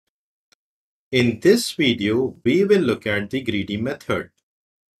In this video, we will look at the greedy method.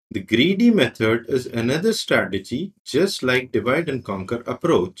 The greedy method is another strategy just like divide and conquer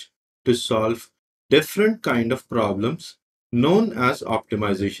approach to solve different kind of problems known as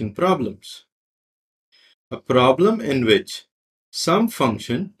optimization problems. A problem in which some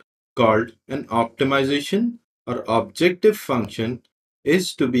function called an optimization or objective function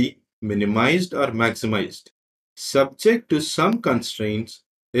is to be minimized or maximized, subject to some constraints,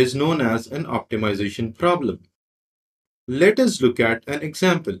 is known as an optimization problem. Let us look at an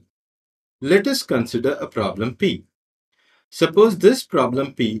example. Let us consider a problem P. Suppose this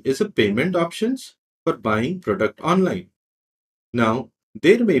problem P is a payment options for buying product online. Now,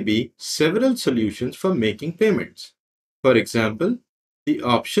 there may be several solutions for making payments. For example, the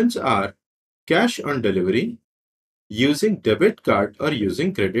options are cash on delivery, using debit card or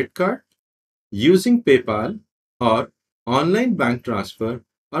using credit card, using PayPal, or online bank transfer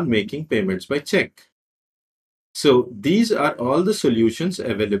or making payments by check. So these are all the solutions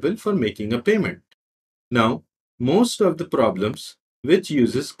available for making a payment. Now, most of the problems which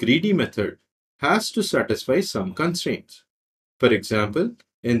uses greedy method has to satisfy some constraints. For example,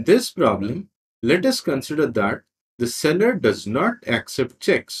 in this problem, let us consider that the seller does not accept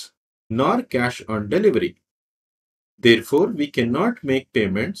checks nor cash on delivery. Therefore, we cannot make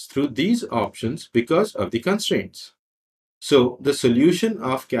payments through these options because of the constraints. So, the solution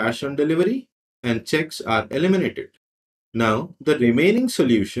of cash on delivery and checks are eliminated. Now, the remaining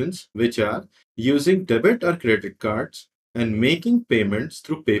solutions, which are using debit or credit cards and making payments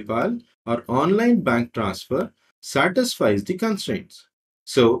through PayPal or online bank transfer, satisfies the constraints.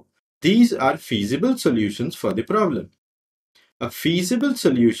 So, these are feasible solutions for the problem. A feasible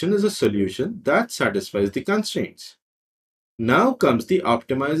solution is a solution that satisfies the constraints. Now comes the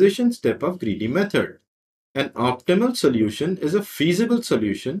optimization step of greedy method. An optimal solution is a feasible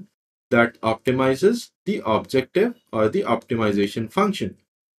solution that optimizes the objective or the optimization function.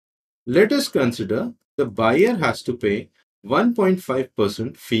 Let us consider the buyer has to pay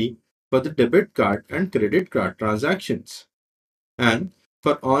 1.5% fee for the debit card and credit card transactions. And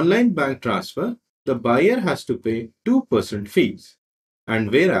for online bank transfer, the buyer has to pay 2% fees. And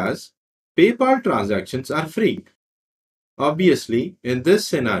whereas PayPal transactions are free. Obviously, in this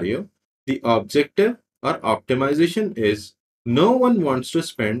scenario, the objective or optimization is no one wants to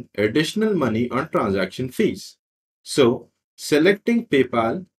spend additional money on transaction fees. So, selecting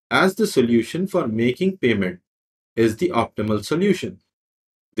PayPal as the solution for making payment is the optimal solution.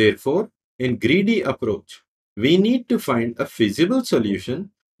 Therefore, in greedy approach, we need to find a feasible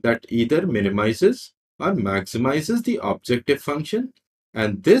solution that either minimizes or maximizes the objective function,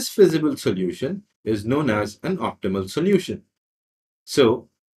 and this feasible solution is known as an optimal solution. So,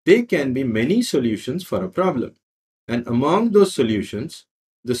 there can be many solutions for a problem, and among those solutions,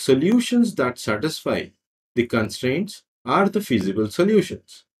 the solutions that satisfy the constraints are the feasible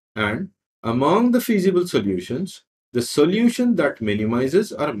solutions. And among the feasible solutions, the solution that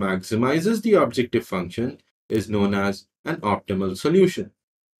minimizes or maximizes the objective function is known as an optimal solution.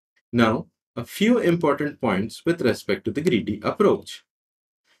 Now, a few important points with respect to the greedy approach.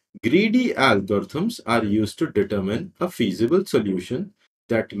 Greedy algorithms are used to determine a feasible solution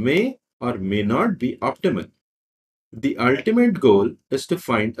that may or may not be optimal. The ultimate goal is to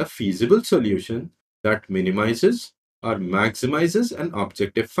find a feasible solution that minimizes or maximizes an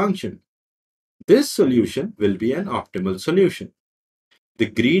objective function. This solution will be an optimal solution. The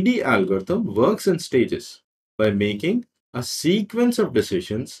greedy algorithm works in stages by making a sequence of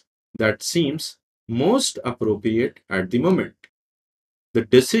decisions that seems most appropriate at the moment. The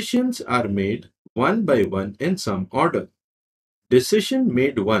decisions are made one by one in some order. Decision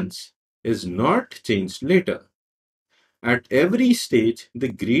made once is not changed later. At every stage, the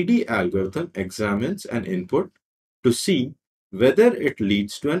greedy algorithm examines an input to see whether it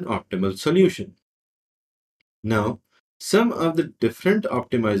leads to an optimal solution. Now, some of the different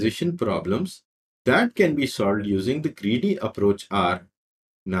optimization problems that can be solved using the greedy approach are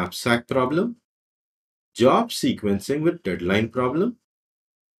knapsack problem, job sequencing with deadline problem,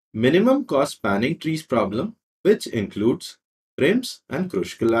 minimum cost spanning trees problem, which includes Prim's and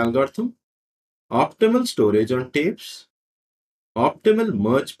Kruskal algorithm, optimal storage on tapes, optimal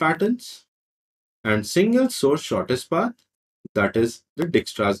merge patterns, and single source shortest path, that is the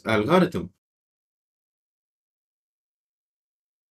Dijkstra's algorithm.